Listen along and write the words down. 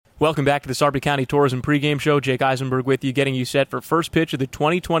Welcome back to the Sarpy County Tourism pregame show. Jake Eisenberg with you, getting you set for first pitch of the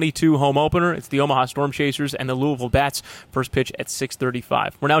 2022 home opener. It's the Omaha Storm Chasers and the Louisville Bats. First pitch at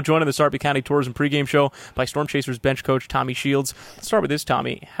 6:35. We're now joined on the Sarpy County Tourism pregame show by Storm Chasers bench coach Tommy Shields. Let's start with this,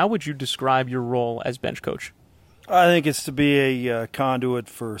 Tommy. How would you describe your role as bench coach? I think it's to be a conduit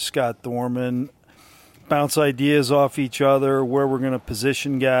for Scott Thorman, bounce ideas off each other, where we're going to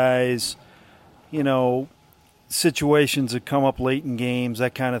position guys, situations that come up late in games,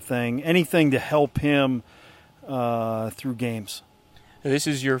 that kind of thing. Anything to help him through games. This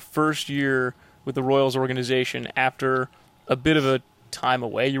is your first year with the Royals organization after a bit of a time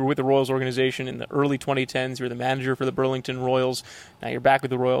away. You were with the Royals organization in the early 2010s. You were the manager for the Burlington Royals. Now you're back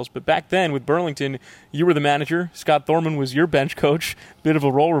with the Royals. But back then with Burlington, you were the manager. Scott Thorman was your bench coach. Bit of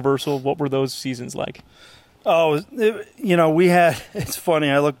a role reversal. What were those seasons like? Oh, it's funny.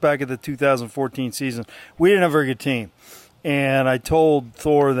 I look back at the 2014 season. We didn't have a very good team. And I told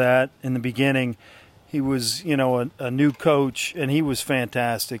Thor that in the beginning. He was, a new coach, and he was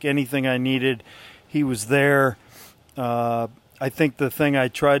fantastic. Anything I needed, he was there. I think the thing I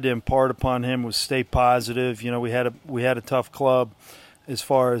tried to impart upon him was stay positive. We had a tough club as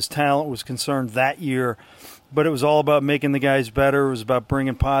far as talent was concerned that year. But it was all about making the guys better. It was about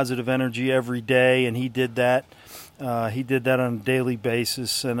bringing positive energy every day, and he did that. He did that on a daily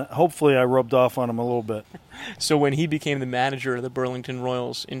basis, and hopefully I rubbed off on him a little bit. So when he became the manager of the Burlington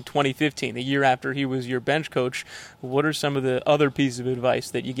Royals in 2015, the year after he was your bench coach, what are some of the other pieces of advice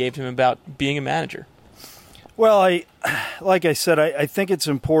that you gave him about being a manager? Well, like I said, I think it's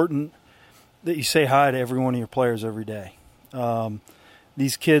important that you say hi to every one of your players every day.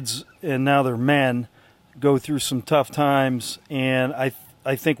 These kids, and now they're men, go through some tough times, and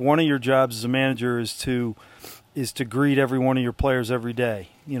I think one of your jobs as a manager is to greet every one of your players every day.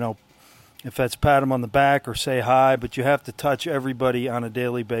 If that's pat them on the back or say hi, but you have to touch everybody on a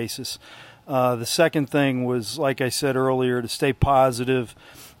daily basis. The second thing was, like I said earlier, to stay positive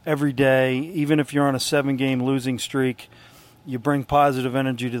every day. Even if you're on a 7-game losing streak, you bring positive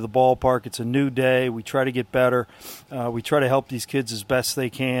energy to the ballpark. It's a new day. We try to get better. We try to help these kids as best they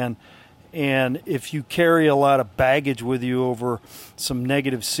can. And if you carry a lot of baggage with you over some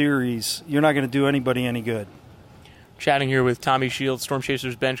negative series, you're not going to do anybody any good. Chatting here with Tommy Shields, Storm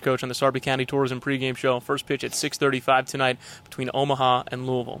Chasers bench coach on the Sarpy County Tourism pregame show. First pitch at 6:35 tonight between Omaha and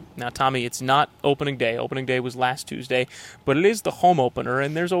Louisville. Now, Tommy, it's not opening day. Opening day was last Tuesday, but it is the home opener,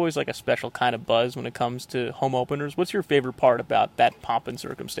 and there's always like a special kind of buzz when it comes to home openers. What's your favorite part about that pomp and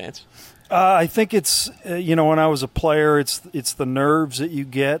circumstance? I think it's, when I was a player, it's the nerves that you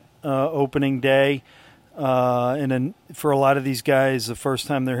get opening day. And then for a lot of these guys, the first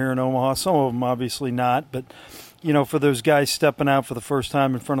time they're here in Omaha, some of them obviously not, but for those guys stepping out for the first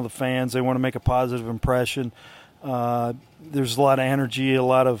time in front of the fans, they want to make a positive impression. There's a lot of energy, a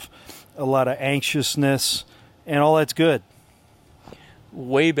lot of anxiousness, and all that's good.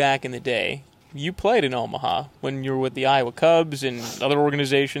 Way back in the day, you played in Omaha when you were with the Iowa Cubs and other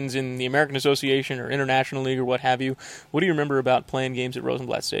organizations in the American Association or International League or what have you. What do you remember about playing games at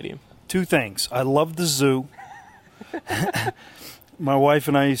Rosenblatt Stadium? Two things. I loved the zoo. My wife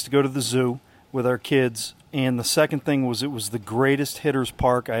and I used to go to the zoo with our kids. And the second thing was it was the greatest hitter's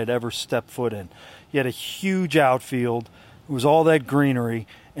park I had ever stepped foot in. You had a huge outfield. It was all that greenery,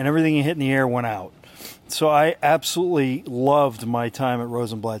 and everything you hit in the air went out. So I absolutely loved my time at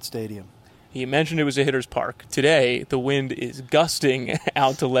Rosenblatt Stadium. You mentioned it was a hitter's park. Today, the wind is gusting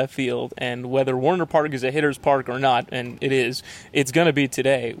out to left field, and whether Warner Park is a hitter's park or not, and it is, it's going to be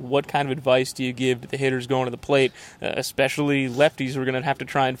today. What kind of advice do you give to the hitters going to the plate, especially lefties who are going to have to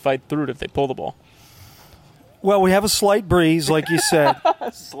try and fight through it if they pull the ball? Well, we have a slight breeze, like you said.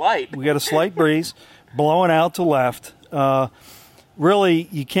 Slight. We got a slight breeze blowing out to left. Really,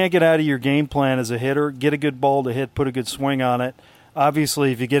 you can't get out of your game plan as a hitter. Get a good ball to hit, put a good swing on it.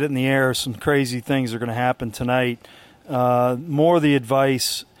 Obviously, if you get it in the air, some crazy things are going to happen tonight. More of the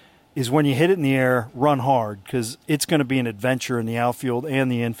advice is when you hit it in the air, run hard, because it's going to be an adventure in the outfield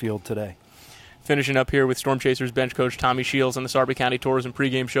and the infield today. Finishing up here with Storm Chasers bench coach Tommy Shields on the Sarpy County Tourism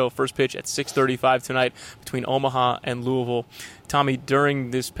pregame show. First pitch at 6:35 tonight between Omaha and Louisville. Tommy, during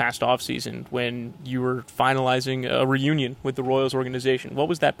this past offseason, when you were finalizing a reunion with the Royals organization, what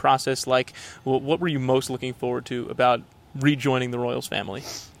was that process like? What were you most looking forward to about rejoining the Royals family?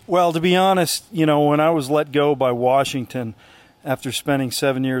 Well, to be honest, when I was let go by Washington after spending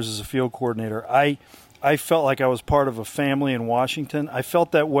 7 years as a field coordinator, I felt like I was part of a family in Washington. I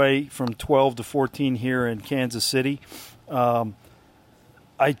felt that way from 12 to 14 here in Kansas City.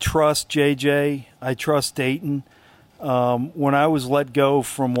 I trust JJ. I trust Dayton. When I was let go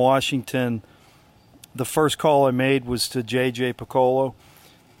from Washington, the first call I made was to JJ Picollo.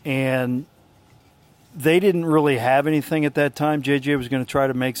 and they didn't really have anything at that time. JJ was going to try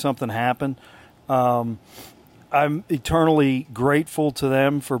to make something happen. I'm eternally grateful to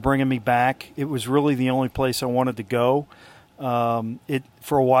them for bringing me back. It was really the only place I wanted to go.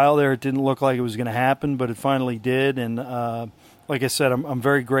 For a while there, it didn't look like it was going to happen, but it finally did. And like I said, I'm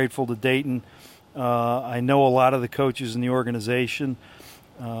very grateful to Dayton. I know a lot of the coaches in the organization.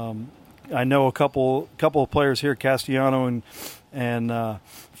 I know a couple of players here, Castellano and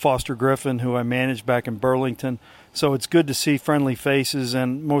Foster Griffin, who I managed back in Burlington. So it's good to see friendly faces,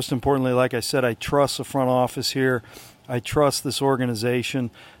 and most importantly, like I said, I trust the front office here. I trust this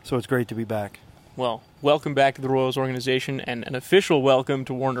organization, so it's great to be back. Well, welcome back to the Royals organization, and an official welcome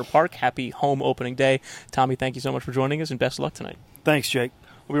to Warner Park. Happy home opening day. Tommy, thank you so much for joining us, and best of luck tonight. Thanks, Jake.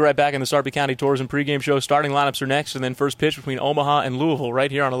 We'll be right back in the Sarpy County Tourism pregame show. Starting lineups are next, and then first pitch between Omaha and Louisville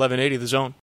right here on 1180 The Zone.